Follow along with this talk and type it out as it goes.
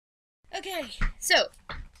Okay, so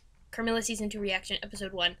Carmilla Season 2 Reaction,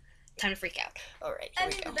 Episode 1. Time to freak out. Alright, here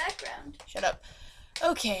we go. I'm in the background. Shut up.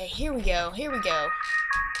 Okay, here we go. Here we go.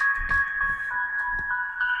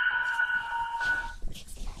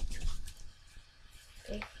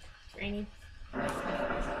 Okay, it's raining.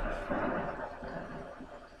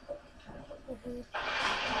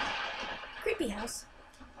 Creepy house.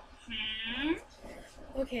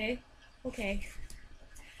 Okay, okay.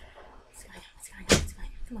 What's going on? What's going on? What's going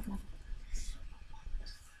on? Come on, come on.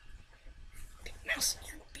 Mouse,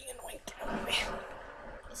 you're being annoying. Get out of the way.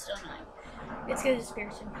 It's still annoying. It's because it's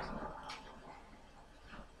spirits.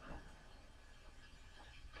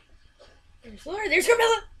 There's Laura, there's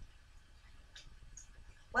Carmilla!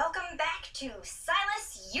 Welcome back to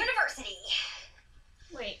Silas University.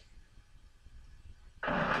 Wait.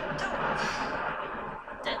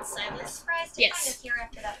 That's Silas? Surprised to Yes. find us here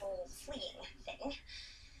after that whole fleeing thing.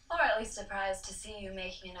 Or at least surprised to see you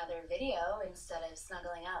making another video instead of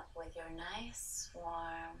snuggling up with your nice,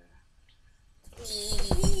 warm...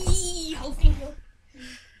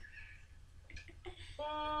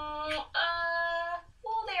 Hello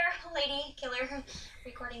there, lady killer.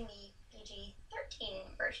 Recording the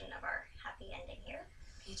PG-13 version of our happy ending here.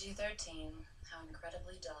 PG-13. How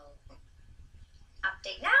incredibly dull.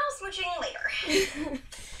 Update now, smooching later.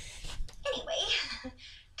 Anyway,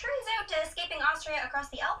 turns out escaping Austria across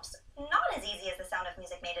the Alps, not as easy as the Sound of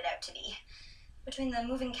Music made it out to be. Between the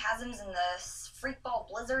moving chasms and the freakball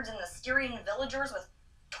blizzards and the Styrian villagers with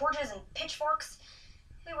torches and pitchforks,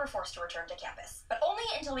 we were forced to return to campus. But only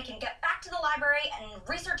until we can get back to the library and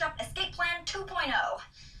research up Escape Plan 2.0.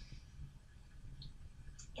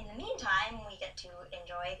 In the meantime, we get to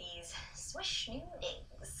enjoy these swish new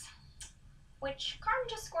digs, which Carm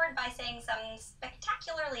just scored by saying some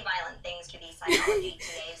spectacularly violent things to the psychology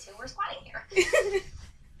TAs who were squatting here.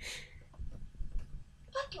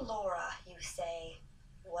 But Laura, you say,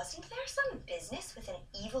 wasn't there some business with an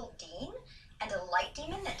evil dean and a light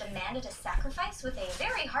demon that demanded a sacrifice with a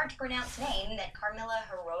very hard-to-pronounce name that Carmilla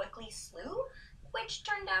heroically slew, which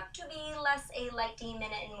turned out to be less a light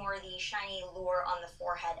demon and more the shiny lure on the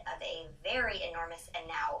forehead of a very enormous and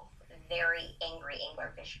now very angry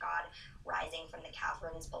anglerfish god rising from the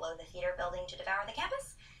caverns below the theater building to devour the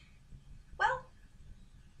campus? Well,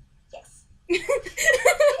 yes. The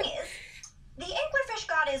thing is, the anglerfish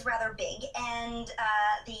god is rather big, and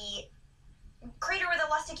the crater where the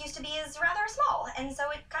lustic used to be is rather small, and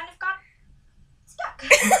so it kind of got stuck.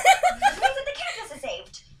 Which means that the campus is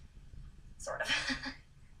saved. Sort of.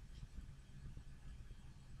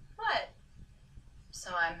 What?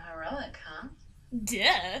 So I'm heroic, huh?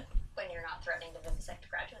 Duh. When you're not threatening to vivisect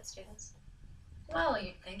graduate students. Well,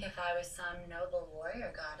 you'd think if I was some noble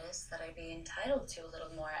warrior goddess that I'd be entitled to a little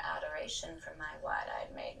more adoration from my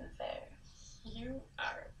wide-eyed maiden fair. You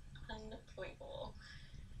are unbelievable.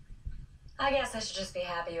 I guess I should just be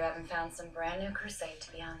happy you haven't found some brand new crusade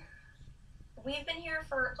to be on. We've been here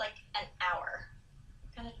for like an hour.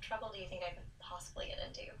 What kind of trouble do you think I could possibly get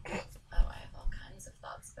into? Oh, I have all kinds of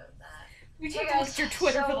thoughts about that. We just looked at your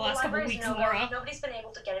Twitter for the last couple of weeks, Laura. Nobody's been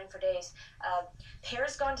able to get in for days.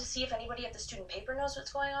 Pear's gone to see if anybody at the student paper knows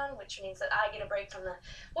what's going on, which means that I get a break from the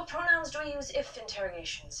what pronouns do I use if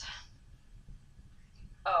interrogations.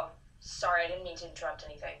 Oh, sorry, I didn't mean to interrupt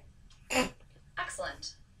anything.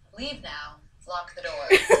 Excellent. Leave now. Lock the door.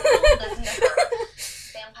 Listen to her.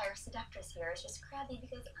 Vampire seductress here is just crabby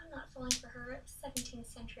because I'm not falling for her 17th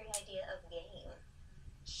century idea of game.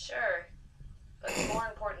 Sure. But more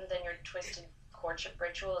important than your twisted courtship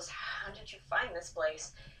ritual is how did you find this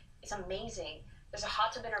place? It's amazing. There's a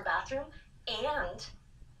hot tub in our bathroom, and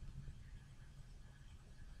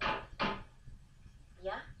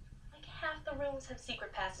yeah, like half the rooms have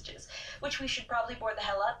secret passages, which we should probably board the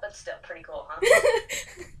hell up, but still pretty cool, huh?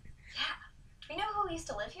 Yeah. Do we know who used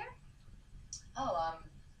to live here? Oh,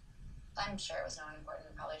 I'm sure it was no one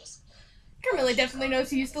important. Probably just... Carmilla definitely knows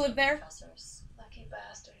who used to live there. Professors. Lucky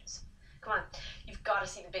bastards. Come on, you've got to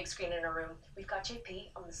see the big screen in our room. We've got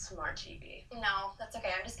JP on the smart TV. No, that's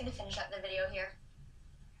okay. I'm just going to finish up the video here.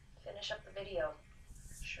 Finish up the video.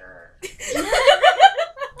 Sure.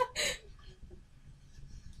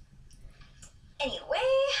 Anyway,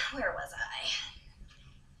 where was I?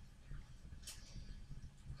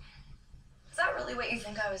 Is that really what you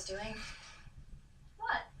think I was doing?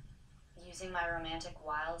 What? Using my romantic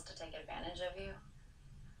wiles to take advantage of you?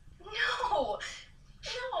 No!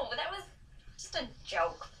 No, that was just a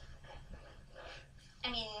joke. I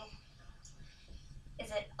mean, is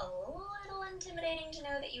it a little intimidating to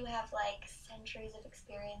know that you have, like, centuries of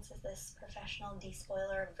experience as this professional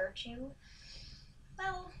despoiler of virtue?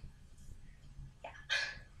 Well, yeah.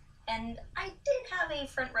 And I did have a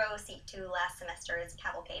front row seat to last semester's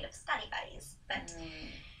cavalcade of study buddies, but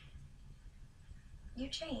you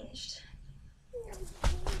changed.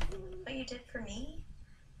 What you did for me,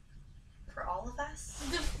 for all of us.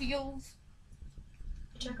 The feels.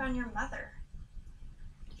 You took on your mother.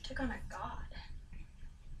 You took on a god.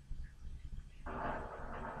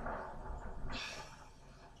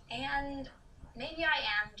 And maybe I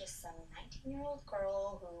am just some 19-year-old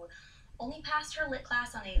girl who only passed her lit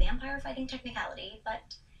class on a vampire fighting technicality,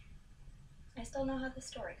 but I still know how the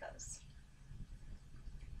story goes.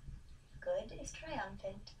 Good is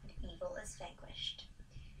triumphant and evil is vanquished.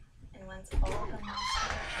 And once all the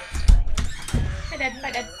monsters are chased away. Hi, Dad.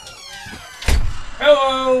 Bye, Dad.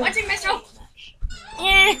 Hello! Watching my show.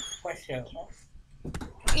 What show?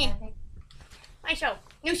 My show.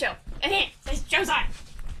 New show. This show's on.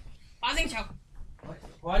 Pausing show.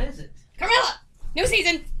 What is it? Carmilla. New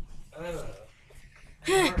season.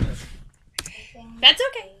 That's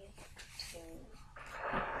okay.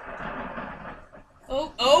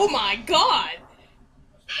 Oh my God.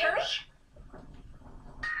 Harry?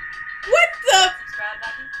 What the? Subscribe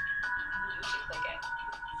button. You should click it.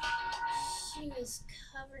 She was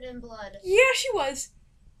covered in blood. Yeah, she was.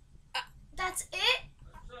 That's it?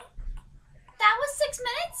 That was 6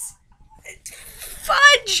 minutes?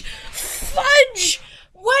 Fudge! Fudge!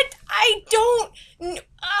 What? I don't. That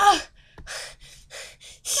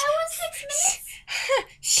was 6 minutes?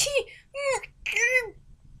 She.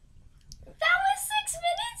 That was 6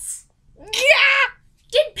 minutes? Yeah!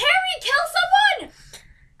 Did Perry kill someone?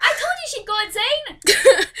 I told you she'd go insane.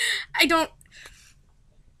 I don't.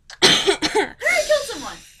 Perry killed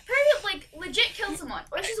someone. Perry, like, legit killed someone.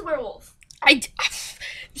 Or she's a werewolf.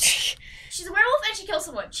 She's a werewolf and she killed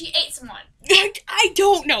someone. She ate someone. I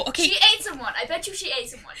don't know. Okay. She ate someone. I bet you she ate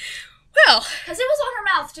someone. Well. Because it was on her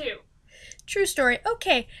mouth, too. True story.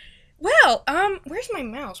 Okay. Well, where's my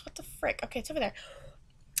mouse? What the frick? Okay, it's over there.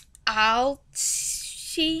 I'll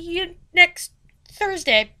see you next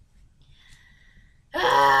Thursday.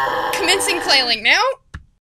 Commencing flailing now.